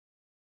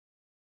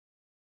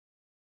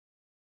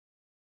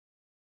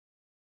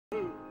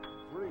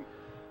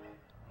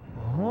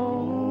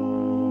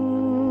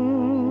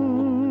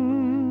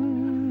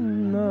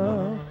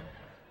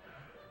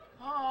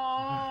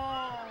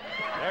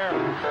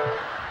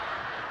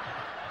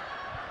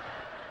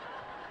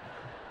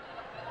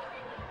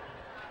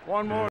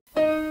One more.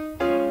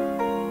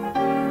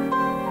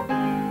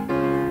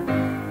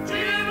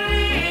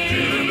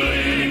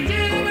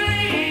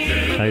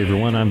 Hey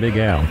everyone, I'm Big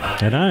Al,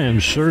 and I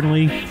am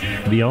certainly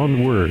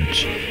beyond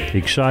words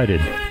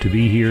excited to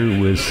be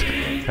here with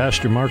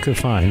Pastor Mark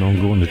Huffine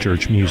on Going to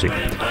Church Music.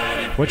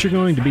 What you're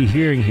going to be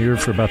hearing here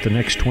for about the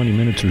next 20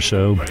 minutes or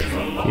so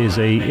is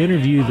an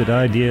interview that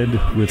I did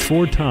with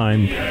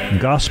four-time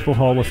Gospel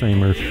Hall of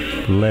Famer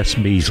Les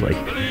Beasley.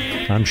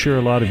 I'm sure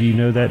a lot of you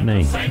know that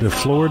name, the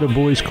Florida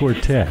Boys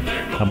Quartet,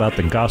 about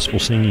the Gospel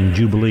Singing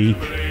Jubilee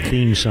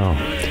theme song.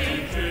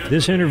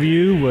 This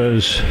interview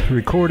was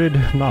recorded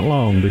not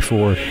long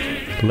before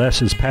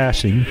Les's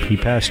passing. He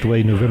passed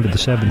away November the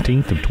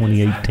 17th of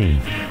 2018.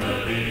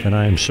 And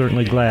I am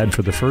certainly glad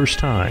for the first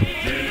time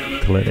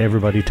to let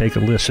everybody take a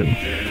listen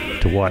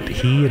to what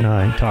he and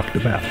I talked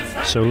about.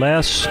 So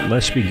Les,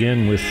 let's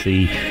begin with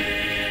the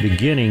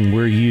beginning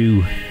where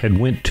you had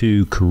went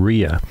to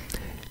Korea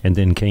and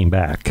then came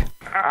back.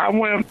 I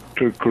went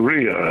to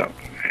Korea,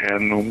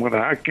 and when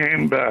I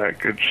came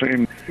back, it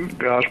seemed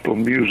gospel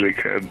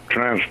music had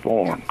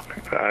transformed.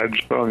 I'd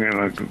sung in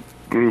a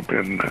group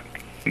in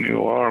New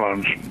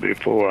Orleans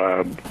before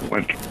I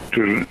went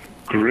to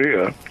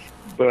Korea,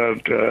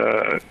 but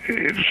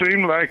it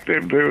seemed like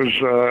there was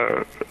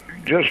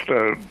just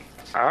a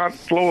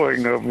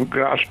outflowing of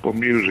gospel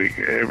music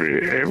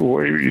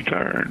everywhere you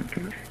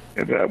turned.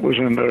 And that was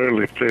in the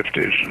early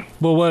 50s.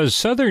 Well, was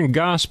Southern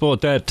Gospel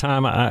at that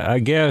time, I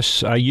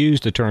guess I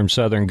used the term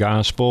Southern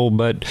Gospel,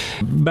 but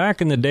back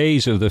in the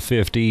days of the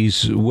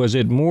 50s, was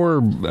it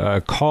more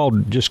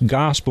called just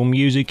gospel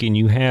music and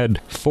you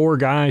had four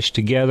guys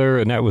together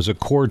and that was a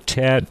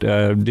quartet?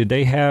 Did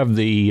they have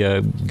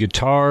the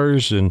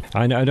guitars? And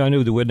I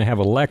knew they wouldn't have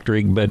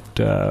electric, but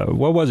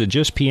what was it,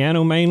 just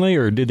piano mainly,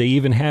 or did they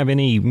even have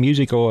any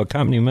musical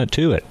accompaniment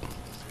to it?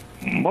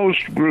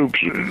 Most groups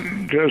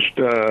just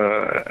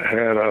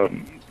had a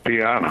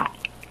piano.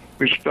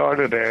 We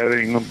started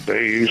adding a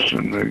bass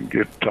and a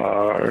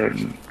guitar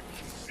and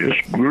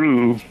just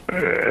grew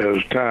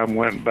as time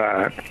went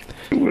by.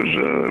 It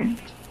was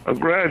a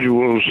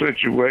gradual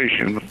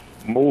situation,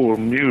 more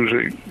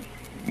music,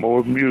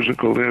 more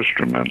musical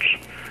instruments.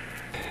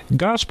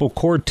 Gospel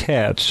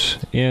quartets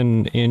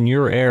in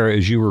your era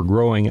as you were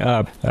growing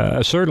up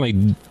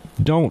certainly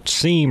didn't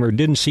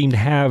seem to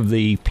have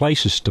the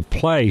places to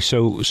play.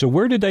 So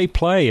where did they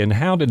play, and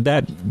how did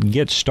that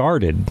get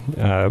started?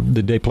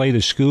 Did they play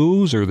the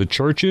schools or the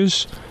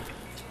churches?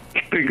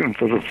 Speaking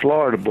for the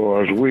Florida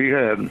Boys, we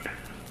had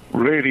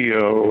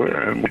radio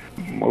and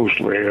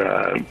mostly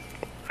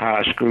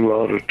high school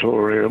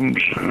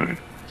auditoriums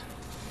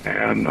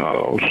and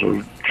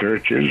also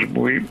churches.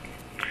 We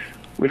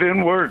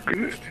didn't work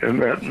in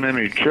that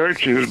many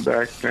churches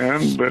back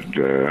then, but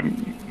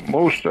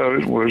most of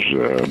it was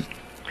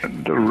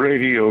the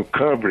radio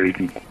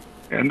coverage.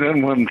 And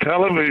then when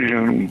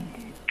television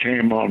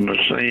came on the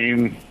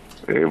scene,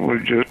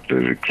 it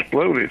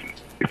exploded.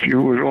 If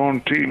you were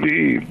on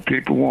TV,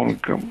 people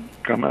want to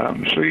come out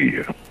and see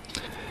you.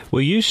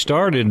 Well, you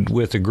started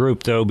with a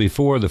group, though,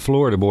 before the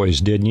Florida Boys,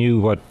 didn't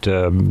you?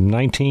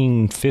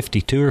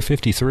 1952 or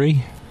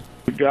 53?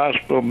 The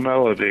Gospel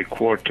Melody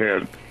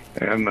Quartet.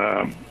 And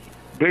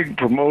big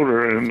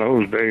promoter in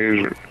those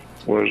days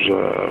was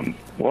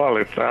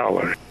Wally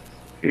Fowler.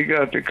 He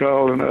got to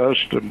calling us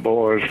the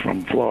boys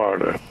from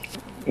Florida.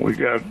 We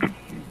got to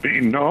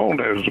be known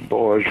as the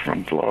boys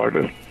from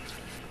Florida.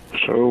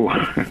 So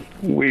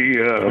we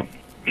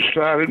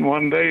decided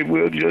one day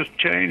we'll just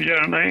change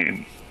our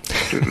name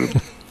to the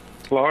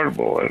Florida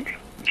Boys.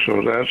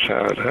 So that's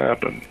how it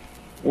happened.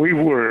 We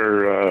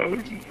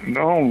were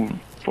known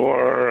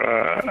for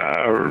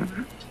our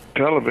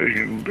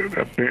television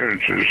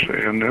appearances,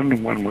 and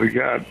then when we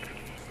got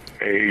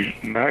a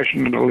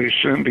nationally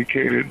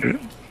syndicated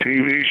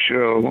TV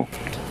show,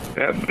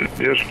 that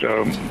just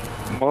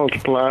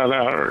multiplied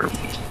our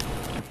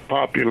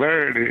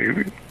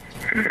popularity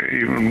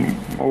even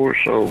more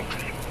so.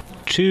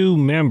 Two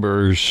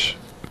members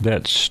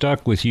that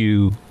stuck with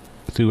you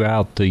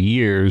throughout the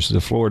years,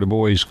 the Florida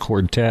Boys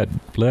Quartet,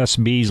 Les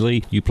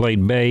Beasley, you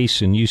played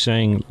bass and you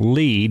sang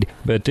lead,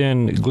 but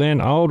then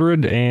Glenn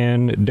Aldred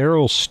and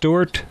Daryl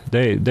Stewart,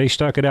 they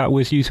stuck it out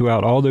with you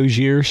throughout all those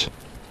years?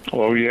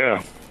 Oh,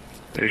 yeah.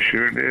 They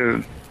sure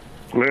did.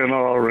 Glenn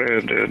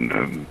Allred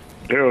and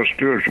Daryl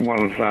Stewart's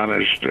one of the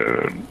finest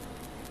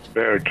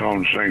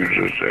baritone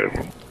singers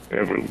that's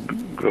ever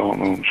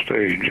gone on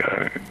stage.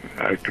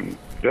 I can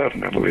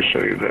definitely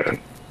say that.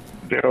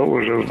 Daryl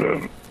was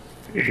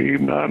he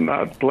might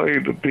not play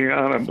the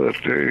piano, but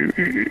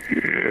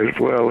as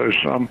well as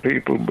some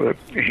people, but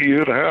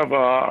he'd have a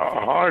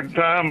hard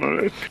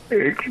time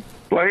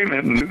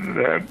explaining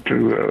that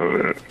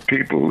to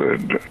people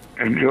that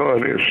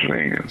enjoyed his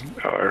singing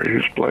or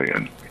his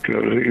playing,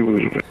 because he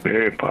was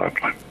very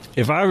popular.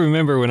 If I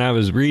remember when I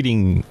was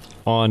reading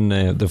on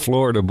the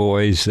Florida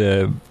Boys,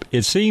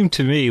 it seemed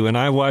to me when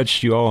I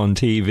watched you all on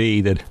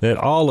TV that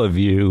all of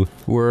you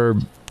were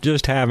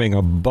just having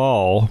a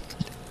ball.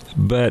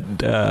 But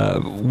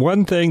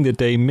one thing that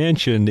they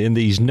mentioned in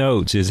these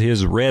notes is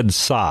his red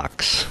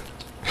socks.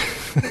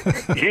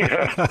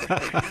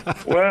 Yeah.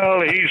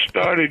 Well, he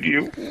started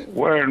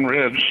wearing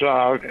red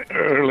socks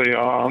early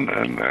on,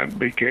 and that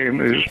became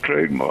his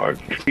trademark.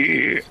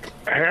 He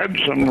had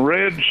some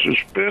red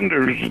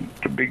suspenders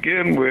to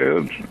begin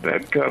with.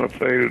 That kind of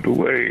faded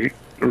away.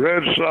 The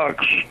red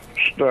socks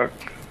stuck.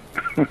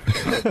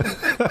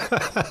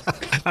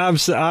 I'm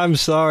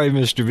sorry,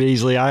 Mr.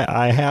 Beasley.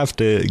 I have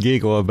to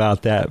giggle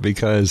about that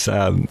because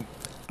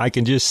I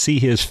can just see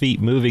his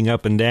feet moving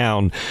up and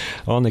down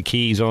on the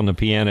keys on the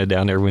piano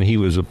down there when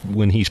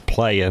he's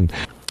playing.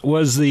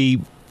 Was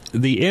the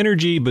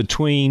energy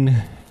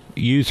between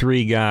you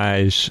three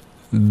guys?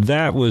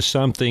 That was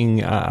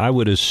something I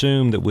would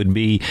assume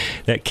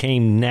that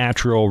came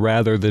natural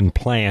rather than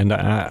planned.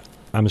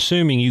 I'm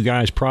assuming you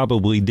guys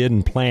probably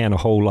didn't plan a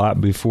whole lot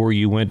before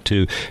you went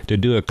to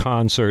do a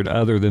concert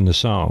other than the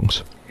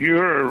songs.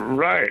 You're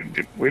right.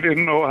 We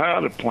didn't know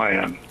how to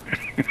plan.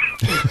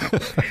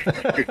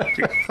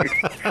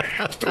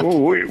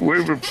 we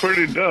were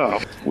pretty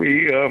dumb.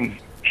 We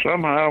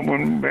somehow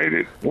made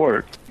it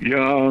work.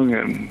 Young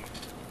and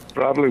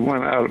probably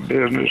went out of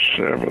business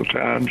several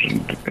times,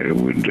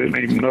 and we didn't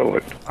even know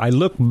it. I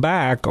look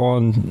back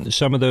on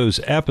some of those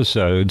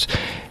episodes,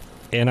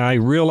 and I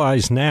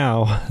realize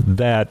now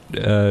that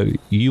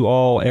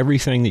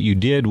everything that you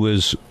did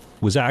was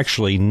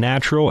actually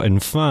natural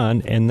and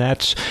fun, and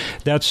that's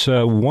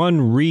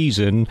one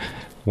reason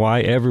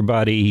why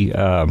everybody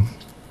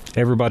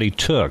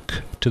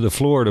took to the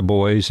Florida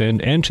Boys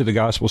and to the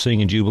Gospel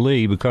Singing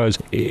Jubilee, because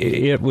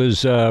it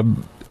would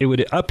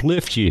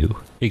uplift you,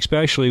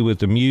 especially with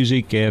the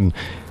music and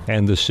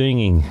the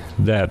singing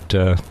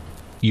that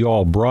you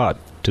all brought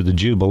to the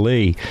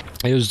Jubilee.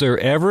 Is there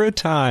ever a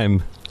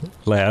time,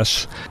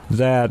 Les,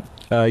 that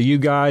you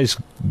guys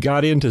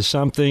got into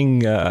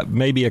something,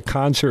 maybe a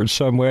concert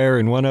somewhere,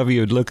 and one of you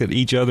would look at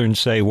each other and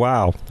say,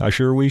 "Wow, I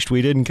sure wished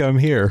we didn't come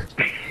here"?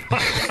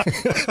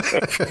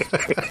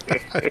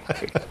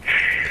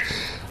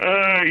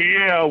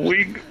 Yeah,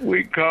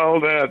 we call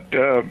that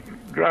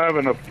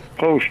driving a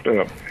post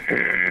up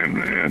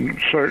in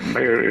certain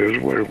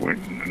areas where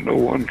no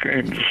one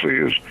came to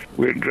see us.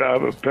 We'd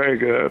drive a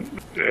peg up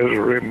as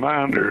a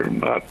reminder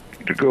not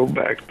to go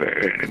back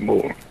there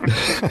anymore.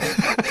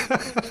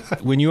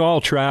 When you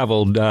all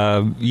traveled,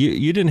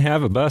 you didn't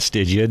have a bus,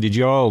 did you? Did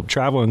you all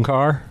travel in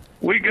car?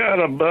 We got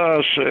a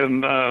bus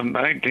in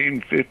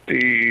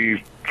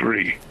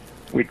 1953.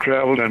 We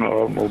traveled in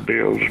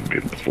automobiles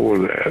before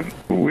that.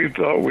 We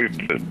thought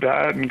we'd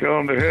died and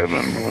gone to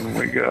heaven when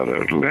we got a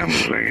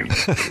limousine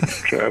to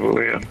travel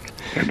in.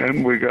 And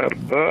then we got a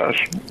bus.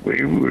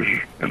 We was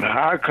in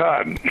high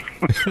cotton.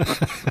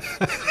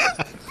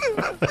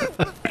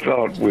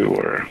 Thought we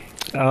were.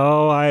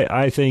 Oh,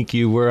 I think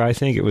you were. I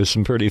think it was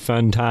some pretty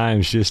fun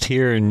times just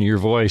hearing your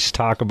voice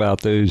talk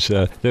about those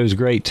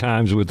great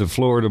times with the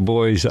Florida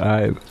Boys.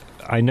 I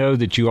know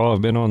that you all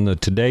have been on the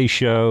Today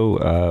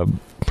Show,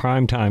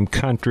 Primetime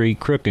Country,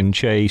 Crook and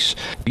Chase.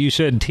 You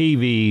said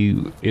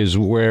TV is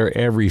where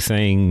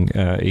everything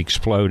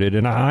exploded,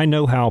 and I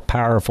know how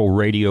powerful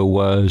radio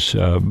was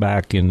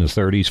back in the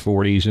 30s,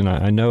 40s, and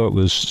I know it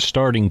was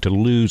starting to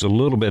lose a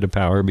little bit of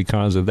power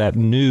because of that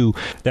new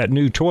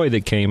toy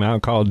that came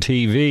out called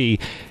TV.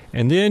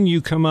 And then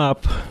you come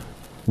up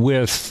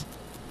with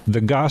the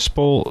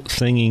Gospel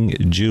Singing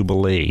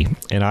Jubilee,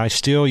 and I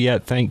still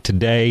yet think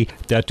today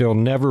that there'll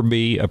never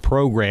be a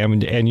program,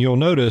 and you'll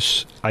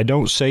notice I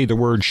don't say the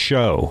word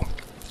show.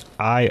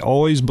 I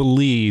always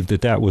believed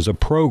that was a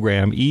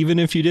program, even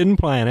if you didn't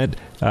plan it,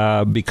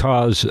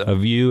 because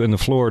of you and the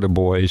Florida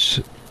Boys.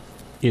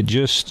 It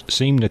just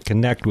seemed to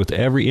connect with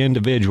every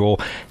individual.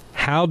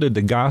 How did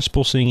the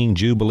Gospel Singing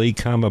Jubilee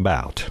come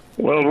about?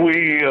 Well,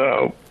 we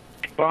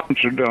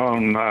sponsored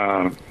on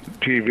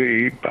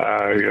TV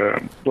by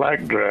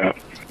Blackdraft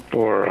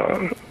for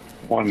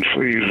one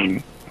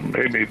season,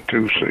 maybe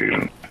 2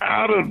 seasons.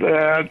 Out of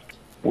that,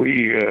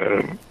 we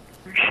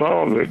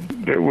saw that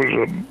there was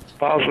a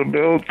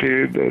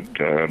possibility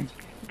that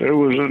there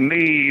was a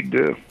need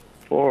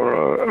for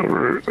a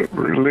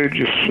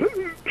religious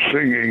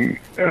singing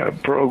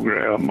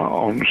program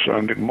on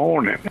Sunday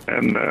morning,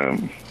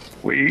 and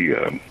we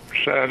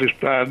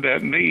satisfied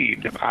that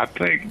need. I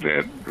think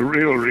that the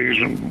real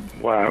reason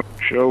why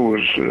the show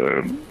was,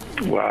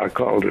 I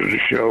called it a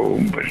show,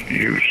 but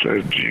you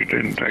said you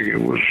didn't think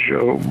it was a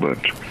show, but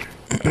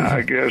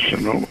I guess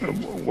in a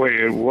way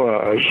it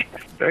was.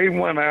 They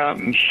went out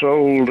and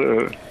sold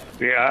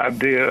the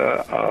idea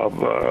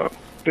of a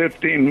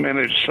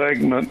 15-minute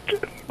segment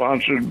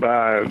sponsored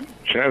by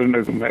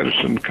Chattanooga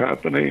Medicine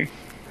Company,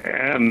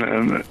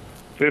 and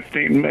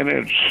 15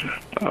 minutes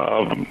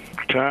of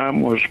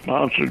time was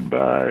sponsored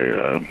by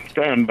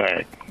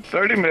Standback.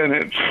 30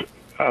 minutes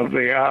of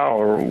the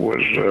hour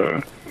was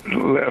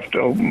left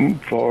open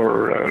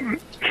for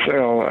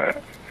sell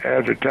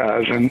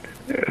advertising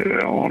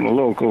on a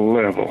local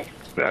level.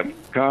 that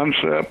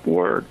concept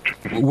worked.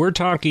 We're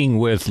talking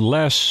with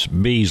Les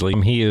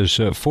Beasley. He is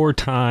a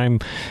four-time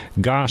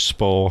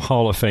Gospel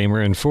Hall of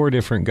Famer in 4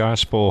 different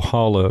Gospel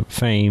Hall of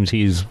Fames.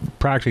 He's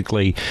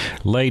practically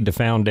laid the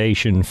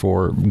foundation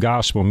for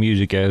gospel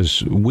music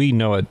as we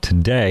know it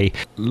today.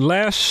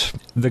 Les,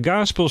 the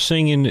Gospel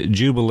Singing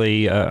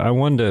Jubilee, I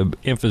wanted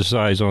to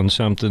emphasize on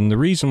something. The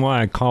reason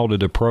why I called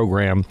it a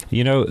program,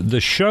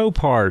 the show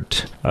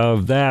part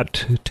of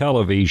that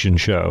television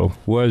show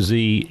was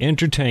the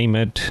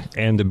entertainment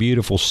and the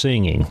beautiful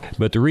singing.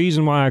 But the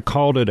reason why I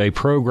called it a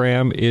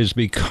program is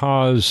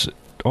because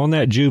on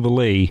that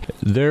Jubilee,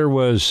 there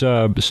was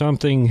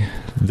something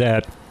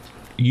that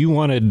you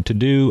wanted to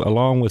do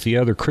along with the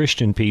other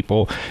Christian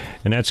people,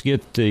 and that's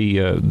get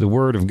the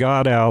Word of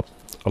God out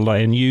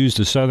and use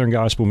the Southern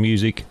gospel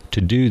music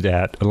to do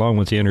that along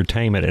with the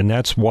entertainment, and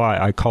that's why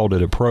I called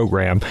it a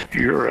program.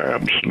 You're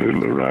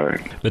absolutely right.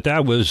 But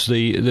that was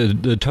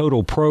the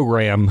total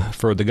program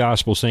for the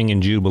Gospel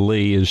Singing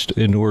Jubilee, is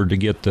in order to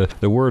get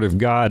the Word of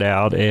God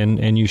out,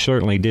 and you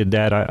certainly did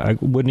that. I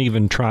wouldn't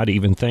even try to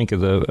even think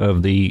of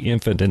the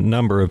infinite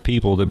number of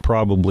people that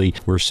probably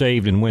were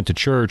saved and went to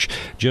church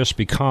just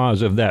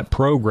because of that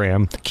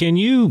program. Can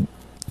you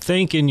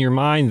think in your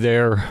mind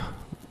there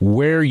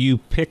where you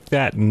picked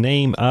that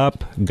name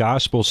up,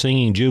 Gospel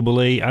Singing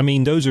Jubilee? I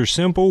mean, those are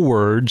simple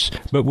words,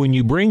 but when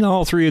you bring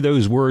all 3 of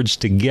those words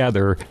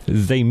together,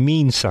 they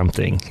mean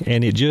something,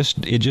 and it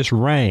just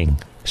rang,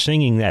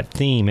 singing that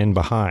theme in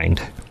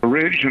behind.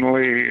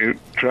 Originally,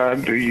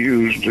 tried to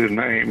use the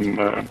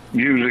name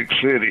Music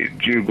City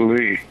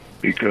Jubilee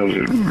because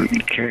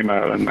it came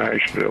out of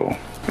Nashville,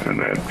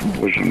 and that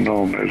was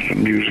known as the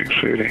Music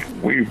City.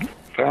 We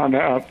found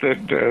out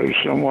that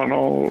someone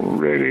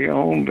already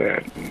owned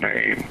that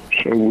name,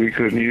 so we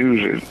couldn't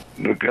use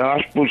it. The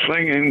Gospel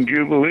Singing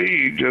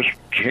Jubilee just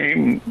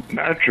came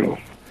natural.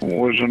 It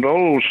was an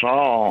old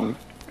song.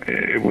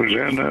 It was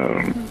in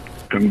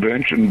a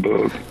convention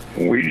book.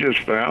 We just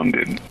found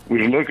it.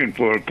 We was looking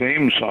for a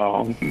theme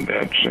song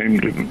that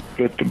seemed to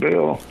fit the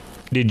bill.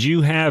 Did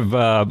you have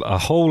a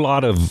whole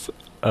lot of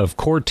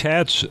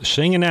quartets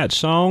singing that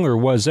song, or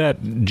was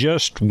that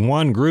just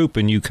one group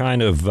and you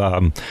kind of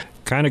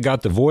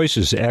got the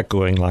voices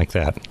echoing like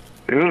that?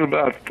 It was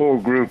about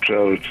 4 groups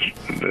of us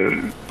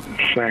that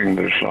sang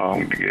the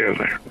song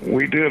together.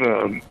 We did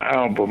an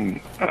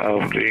album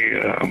of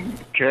the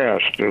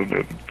cast of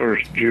the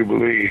first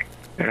Jubilee,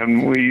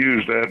 and we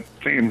used that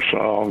theme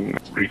song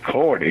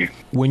recording.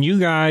 When you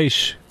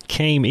guys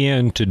came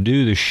in to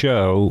do the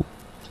show,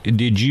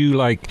 did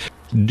you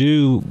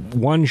do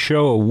one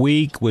show a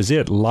week? Was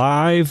it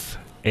live,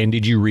 and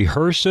did you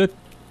rehearse it,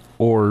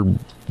 or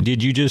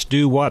did you just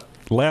do what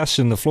Les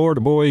and the Florida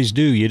Boys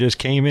do? You just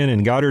came in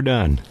and got her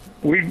done.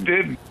 We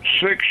did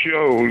 6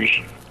 shows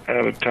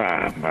at a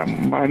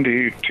time,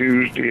 Monday,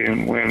 Tuesday,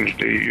 and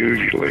Wednesday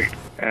usually.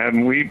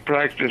 And we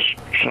practiced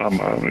some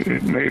of it.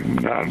 It may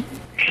not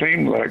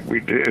seem like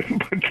we did,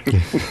 but we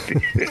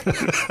did.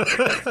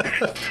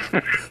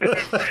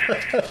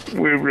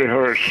 We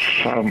rehearsed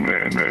some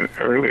in the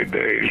early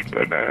days,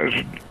 but as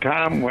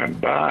time went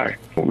by,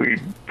 we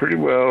pretty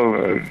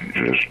well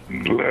just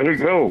let it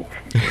go.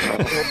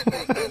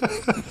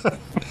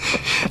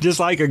 Just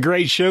like a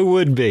great show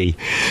would be.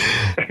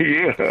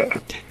 Yeah.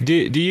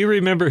 Do you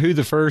remember who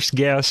the first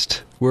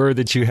guests were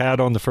that you had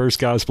on the first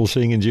Gospel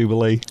Singing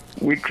Jubilee?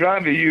 We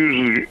tried to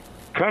use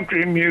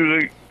country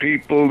music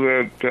people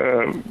that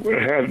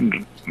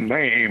had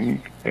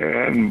name,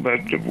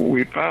 but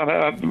we found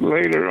out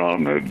later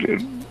on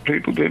that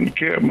people didn't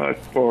care much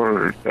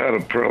for that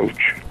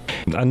approach.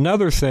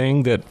 Another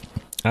thing that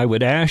I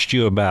would ask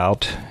you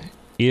about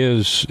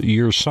is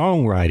your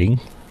songwriting.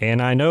 And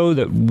I know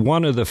that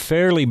one of the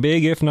fairly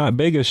big, if not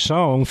biggest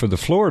song for the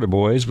Florida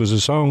Boys was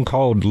a song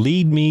called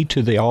Lead Me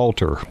to the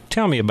Altar.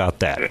 Tell me about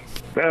that.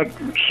 That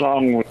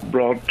song was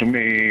brought to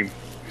me.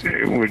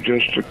 It was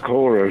just a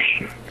chorus,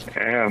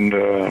 and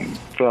a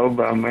fellow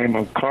by the name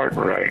of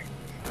Cartwright.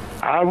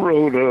 I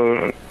wrote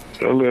a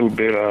little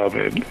bit of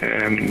it,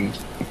 and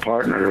a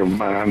partner of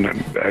mine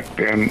back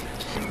then,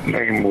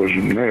 name was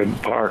Ned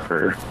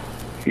Parker.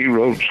 He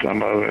wrote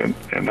some of it,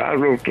 and I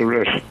wrote the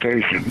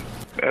recitation.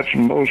 That's the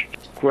most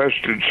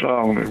requested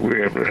song that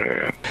we ever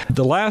had.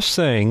 The last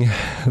thing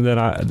that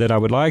I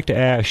would like to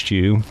ask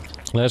you,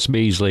 Les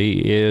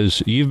Beasley,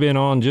 is you've been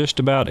on just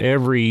about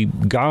every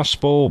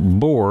gospel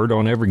board,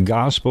 on every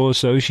gospel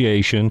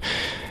association.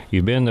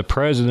 You've been the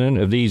president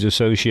of these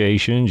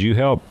associations. You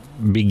helped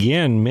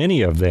begin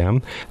many of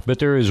them, but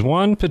there is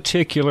one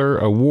particular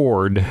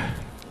award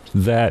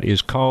that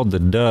is called the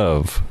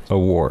Dove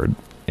Award,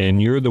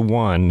 and you're the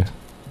one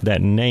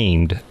that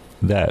named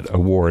that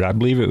award. I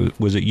believe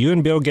was it you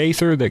and Bill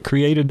Gaither that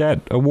created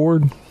that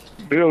award?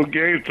 Bill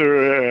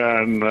Gaither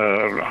and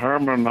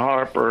Herman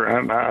Harper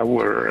and I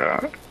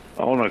were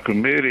on a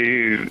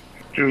committee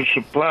to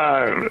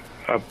supply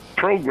a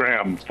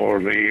program for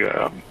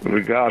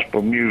the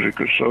Gospel Music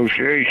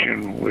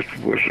Association, which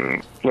was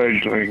a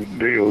fledgling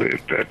deal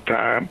at that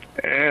time.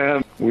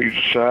 And we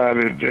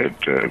decided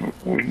that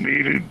we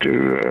needed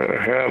to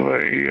have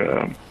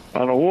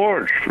an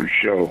awards for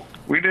show.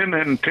 We didn't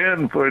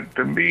intend for it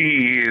to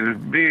be as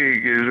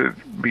big as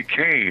it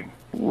became.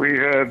 We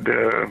had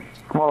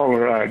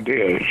smaller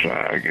ideas,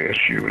 I guess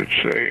you would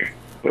say.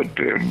 But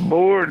the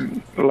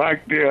board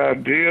liked the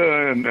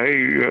idea, and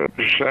they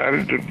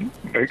decided to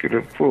make it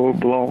a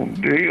full-blown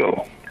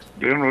deal.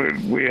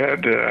 Then we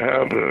had to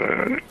have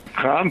a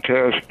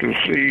contest to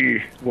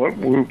see what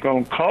we were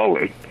going to call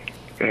it.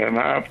 And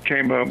I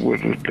came up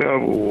with a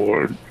Dove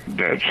Award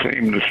that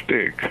seemed to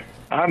stick.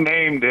 I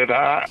named it.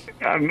 I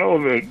know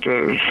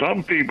that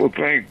some people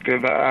think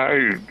that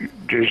I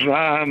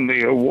designed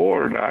the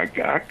award. I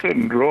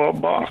couldn't draw a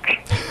box.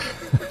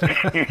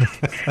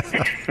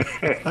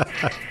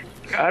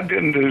 I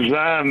didn't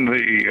design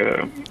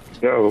the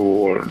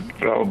award. A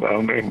fellow by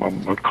the name of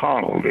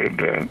McConnell did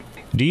that.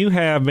 Do you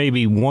have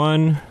maybe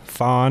one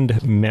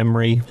fond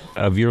memory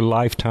of your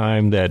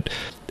lifetime that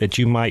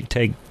you might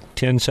take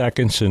 10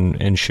 seconds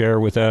and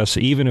share with us,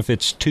 even if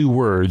it's 2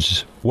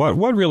 words?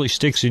 What really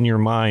sticks in your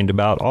mind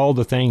about all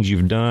the things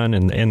you've done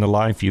and the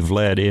life you've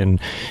led in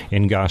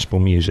gospel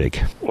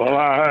music? Well,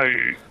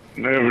 I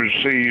never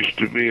cease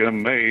to be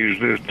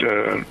amazed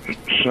at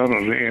some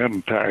of the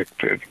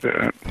impact that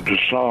the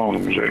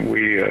songs that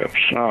we have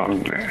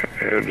sung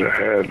has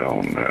had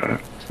on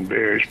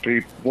various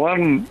people.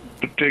 One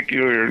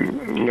particular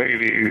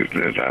lady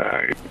that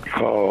I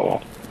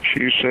call,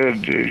 she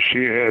said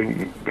she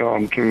had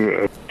gone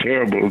through a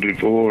terrible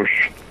divorce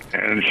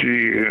and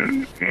she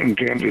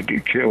intended to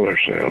kill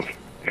herself,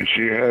 and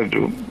she had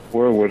the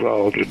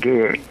wherewithal to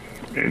do it.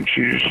 And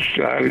she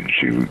decided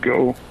she would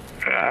go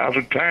out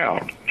of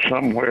town,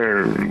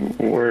 somewhere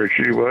where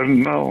she wasn't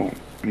known,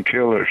 and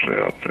kill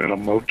herself in a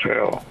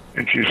motel.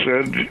 And she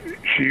said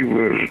she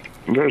was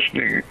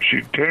listening.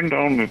 She turned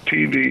on the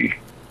TV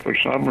for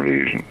some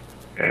reason,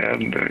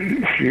 and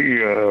she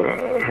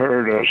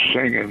heard us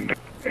singing.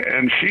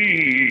 And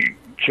she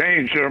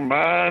changed her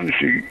mind.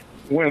 She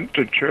went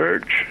to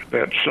church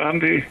that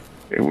Sunday.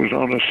 It was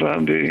on a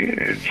Sunday,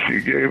 and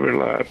she gave her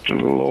life to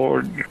the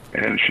Lord.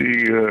 And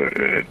she,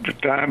 at the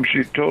time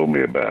she told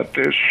me about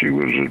this, she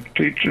was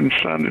teaching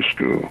Sunday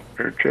school at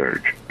her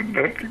church.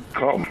 That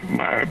caught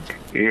my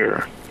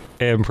ear.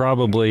 And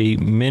probably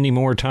many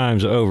more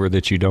times over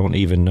that you don't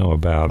even know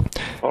about.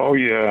 Oh,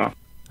 yeah.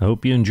 I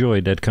hope you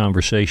enjoyed that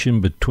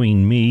conversation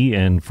between me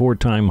and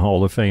 4-time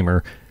Hall of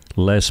Famer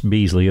Les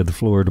Beasley of the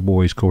Florida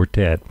Boys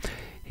Quartet.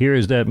 Here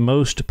is that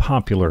most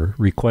popular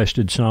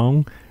requested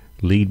song,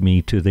 Lead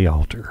Me to the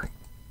Altar.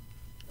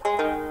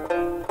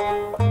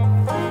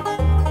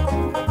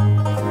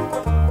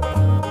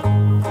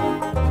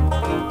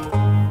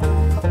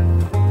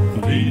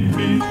 Lead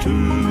me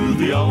to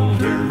the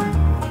altar,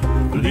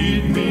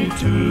 lead me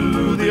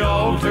to the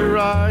altar.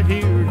 I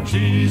hear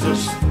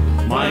Jesus,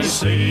 my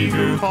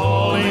Savior,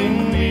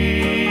 calling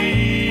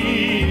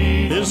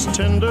me. His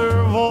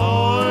tender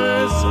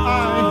voice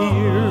I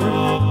hear,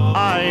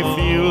 I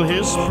feel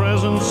His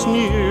presence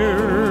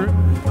near.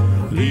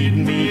 Lead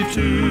me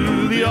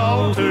to the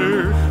altar,